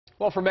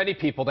Well, for many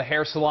people, the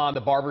hair salon,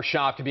 the barber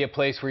shop can be a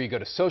place where you go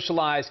to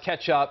socialize,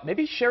 catch up,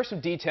 maybe share some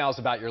details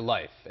about your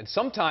life, and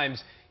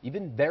sometimes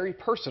even very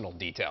personal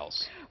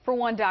details. For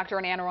one doctor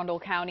in Anne Arundel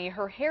County,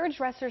 her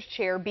hairdresser's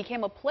chair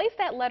became a place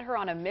that led her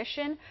on a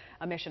mission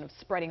of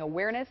spreading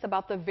awareness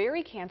about the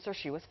very cancer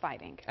she was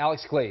fighting.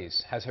 Alex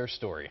Glaze has her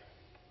story.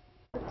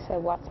 So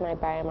what's my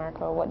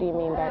biomarker? What do you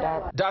mean by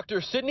that? Dr.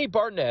 Sydney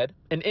Barnett,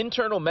 an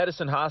internal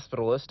medicine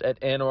hospitalist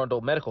at Anne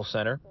Arundel Medical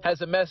Center,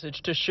 has a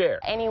message to share.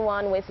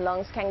 Anyone with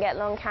lungs can get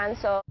lung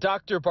cancer.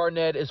 Dr.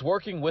 Barnett is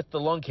working with the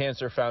Lung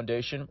Cancer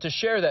Foundation to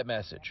share that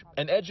message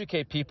and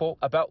educate people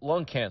about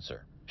lung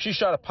cancer. She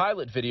shot a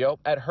pilot video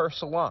at her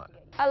salon.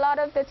 A lot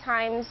of the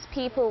times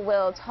people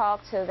will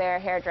talk to their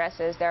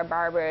hairdressers, their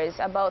barbers,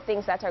 about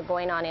things that are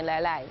going on in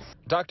their lives.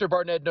 Dr.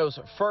 Barnett knows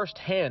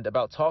firsthand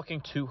about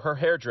talking to her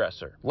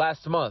hairdresser.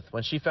 Last month,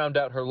 when she found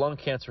out her lung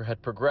cancer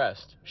had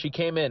progressed, she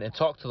came in and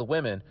talked to the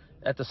women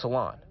at the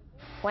salon.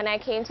 When I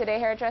came to the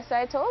hairdresser,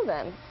 I told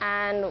them.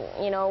 And,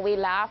 we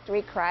laughed,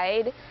 we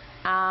cried.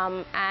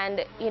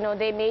 And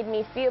they made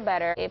me feel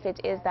better. If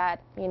it is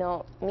that,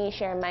 me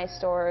sharing my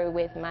story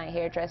with my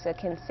hairdresser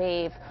can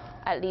save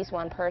at least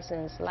one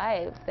person's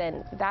life,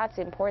 then that's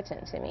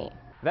important to me.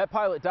 That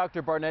pilot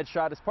Dr. Barnett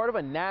shot is part of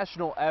a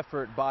national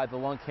effort by the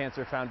Lung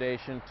Cancer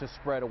Foundation to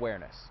spread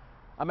awareness.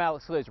 I'm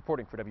Alex Glaze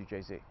reporting for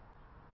WJZ.